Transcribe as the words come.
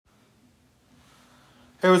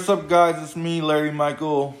Hey, what's up, guys? It's me, Larry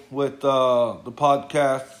Michael, with the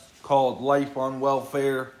podcast called Life on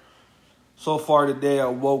Welfare. So far today, I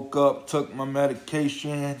woke up, took my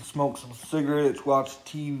medication, smoked some cigarettes, watched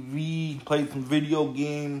TV, played some video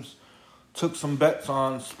games, took some bets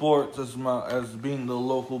on sports as being the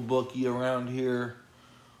local bookie around here.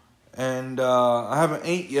 And I haven't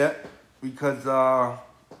ate yet because, I'm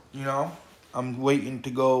waiting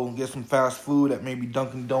to go get some fast food at maybe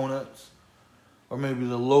Dunkin' Donuts. Or maybe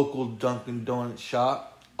the local Dunkin' Donuts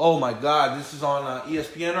shop. Oh my God, this is on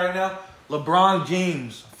ESPN right now. LeBron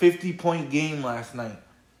James, 50-point game last night.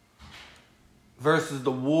 Versus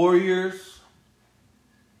the Warriors.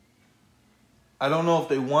 I don't know if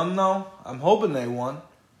they won though. I'm hoping they won.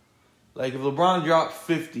 Like if LeBron drops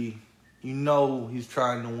 50, you know he's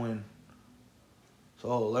trying to win.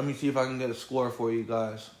 So let me see if I can get a score for you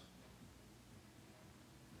guys.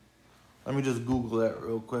 Let me just Google that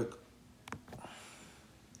real quick.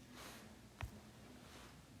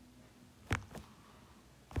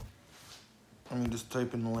 Let me just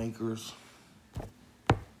type in the Lakers.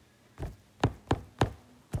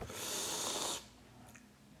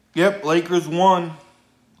 Yep, Lakers won.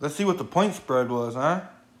 Let's see what the point spread was, huh?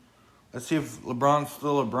 Let's see if LeBron's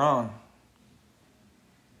still LeBron.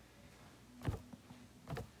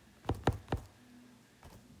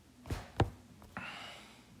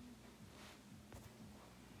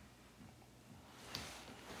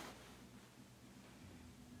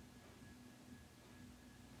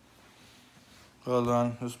 Hold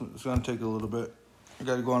on, it's going to take a little bit. I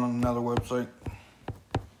got to go on another website.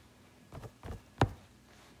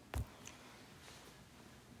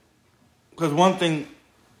 Because one thing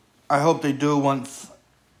I hope they do once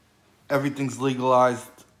everything's legalized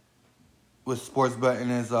with sports betting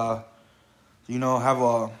is, have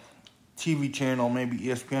a TV channel, maybe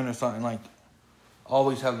ESPN or something, like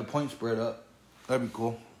always have the point spread up. That'd be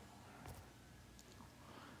cool.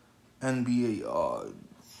 NBA odds.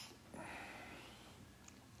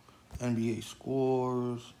 NBA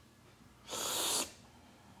scores.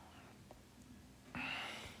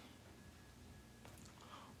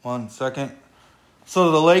 One second. So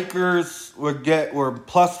the Lakers were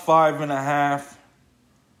plus 5.5,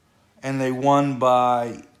 and they won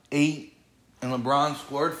by 8, and LeBron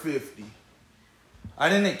scored 50. I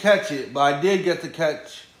didn't catch it, but I did get to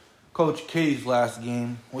catch Coach K's last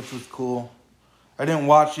game, which was cool. I didn't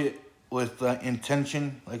watch it with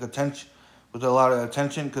attention, with a lot of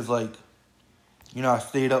attention, because, I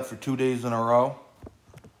stayed up for 2 days in a row,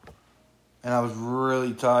 and I was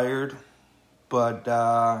really tired, but,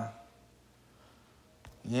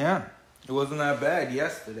 it wasn't that bad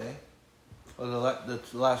yesterday, or the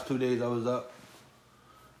last 2 days I was up,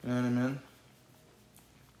 you know what I mean?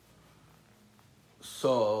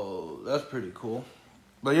 So, that's pretty cool.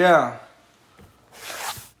 But, yeah,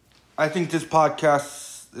 I think this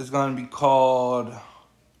podcast is going to be called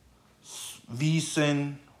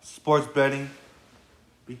VSiN Sports Betting,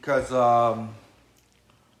 because I'm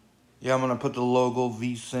gonna put the logo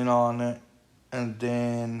VSiN on it, and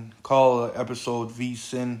then call the episode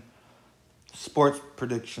VSiN Sports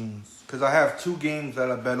Predictions, because I have 2 games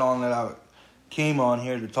that I bet on that I came on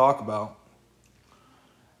here to talk about,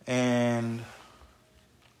 and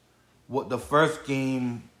what the first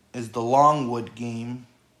game is the Longwood game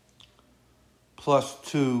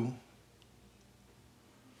 +2.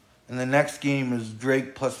 And the next game is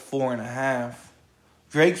Drake plus 4.5.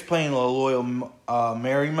 Drake's playing Loyola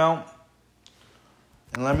Marymount.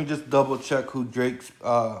 And let me just double check who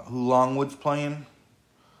Longwood's playing.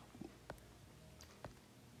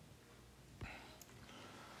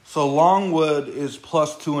 So Longwood is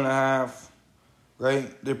plus 2.5,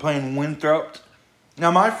 right? They're playing Winthrop.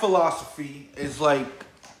 Now my philosophy is like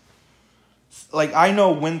I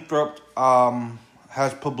know Winthrop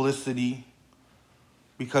has publicity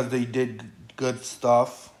because they did good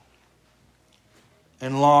stuff.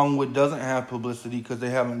 And Longwood doesn't have publicity because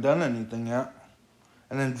they haven't done anything yet.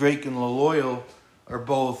 And then Drake and Loyola are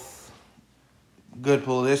both good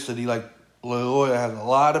publicity. Like, Loyola has a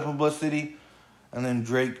lot of publicity, and then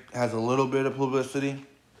Drake has a little bit of publicity,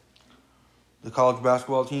 the college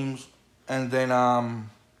basketball teams. And then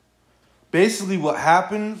basically what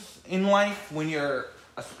happens in life when you're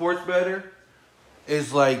a sports bettor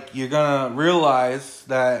is you're going to realize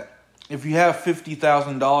that if you have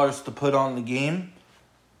 $50,000 to put on the game,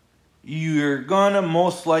 you're going to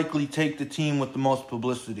most likely take the team with the most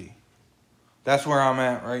publicity. That's where I'm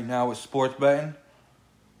at right now with sports betting.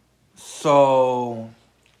 So,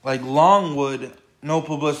 Longwood, no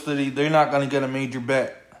publicity, they're not going to get a major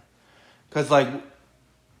bet. Because,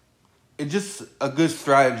 it's just a good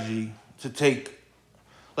strategy to take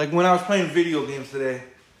Like when I was playing video games today,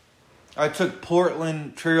 I took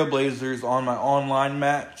Portland Trailblazers on my online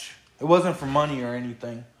match. It wasn't for money or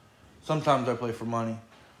anything. Sometimes I play for money.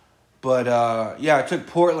 But, yeah, I took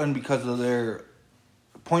Portland because of their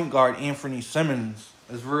point guard, Anthony Simmons,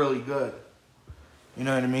 is really good. You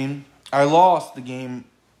know what I mean? I lost the game.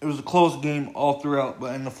 It was a close game all throughout,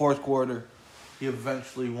 but in the fourth quarter, he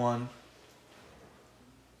eventually won.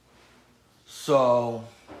 So,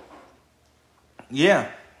 yeah.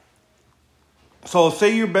 So,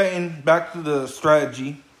 say you're betting, back to the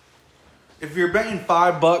strategy. If you're betting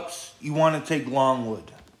 $5, you want to take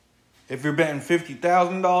Longwood. If you're betting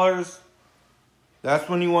 $50,000, that's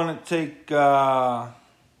when you want to take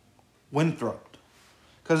Winthrop.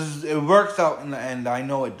 Because it works out in the end. I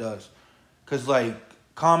know it does. Because, like,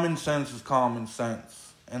 common sense is common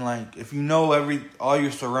sense. And, like, if you know all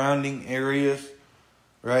your surrounding areas,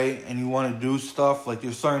 right, and you want to do stuff, like,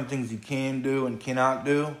 there's certain things you can do and cannot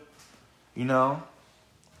do, you know?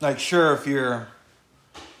 Like, sure, if you're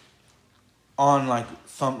on, like,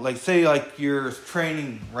 say, like, you're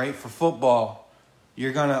training, right, for football,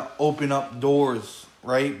 you're going to open up doors,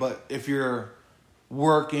 right? But if you're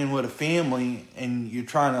working with a family and you're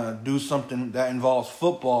trying to do something that involves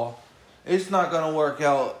football, it's not going to work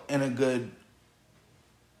out in a good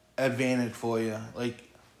advantage for you. Like,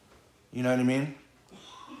 you know what I mean?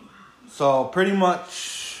 So, pretty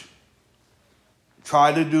much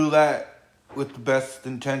try to do that with the best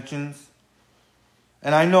intentions.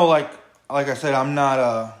 And I know, like I said, I'm not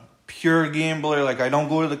a pure gambler. Like, I don't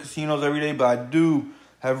go to the casinos every day, but I do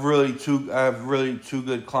have really two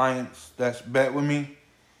good clients that bet with me.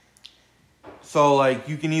 So, like,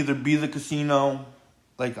 you can either be the casino,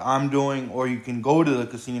 like I'm doing, or you can go to the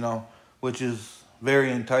casino, which is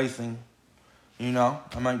very enticing. You know,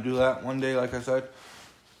 I might do that one day, like I said.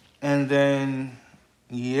 And then,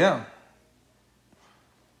 yeah.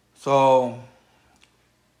 So,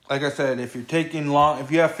 like I said, if you're taking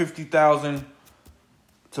if you have $50,000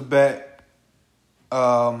 to bet,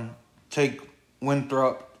 take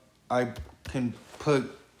Winthrop. I can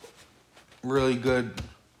put really good,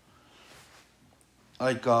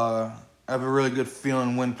 like, I have a really good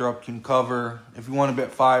feeling Winthrop can cover. If you want to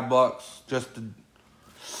bet $5, just to,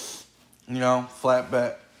 you know, flat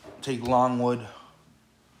bet, take Longwood.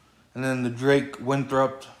 And then the Drake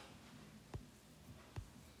Winthrop.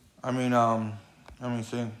 I mean, let me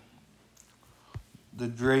see. The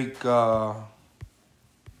Drake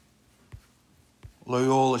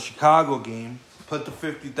Loyola Chicago game. Put the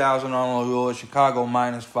 $50,000 on Loyola Chicago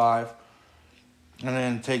 -5, and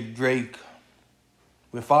then take Drake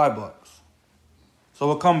with $5. So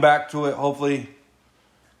we'll come back to it. Hopefully,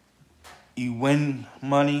 you win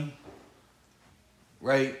money,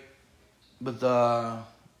 right? But the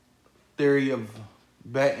theory of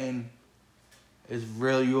betting is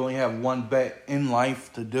really you only have one bet in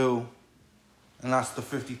life to do, and that's the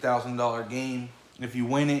 $50,000 game. If you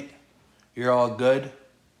win it, you're all good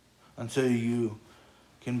until you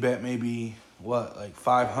can bet maybe, like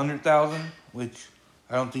 $500,000, which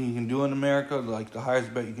I don't think you can do in America. Like, the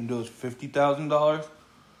highest bet you can do is $50,000.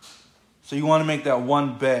 So you want to make that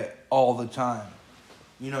one bet all the time.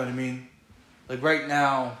 You know what I mean? Like, right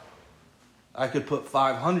now, I could put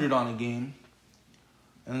 $500 on a game,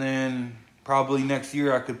 and then probably next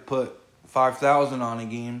year I could put $5,000 on a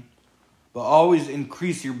game. But always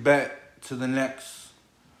increase your bet to the next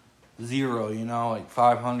zero, you know, like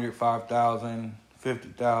 500, 5,000,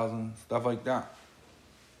 50,000, stuff like that.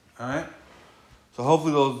 All right? So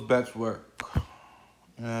hopefully those bets work.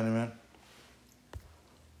 You know what I mean?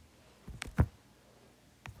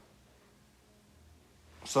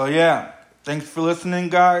 So, yeah. Thanks for listening,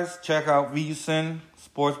 guys. Check out VSiN,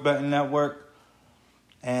 Sports Betting Network.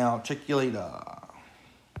 And I'll check you later.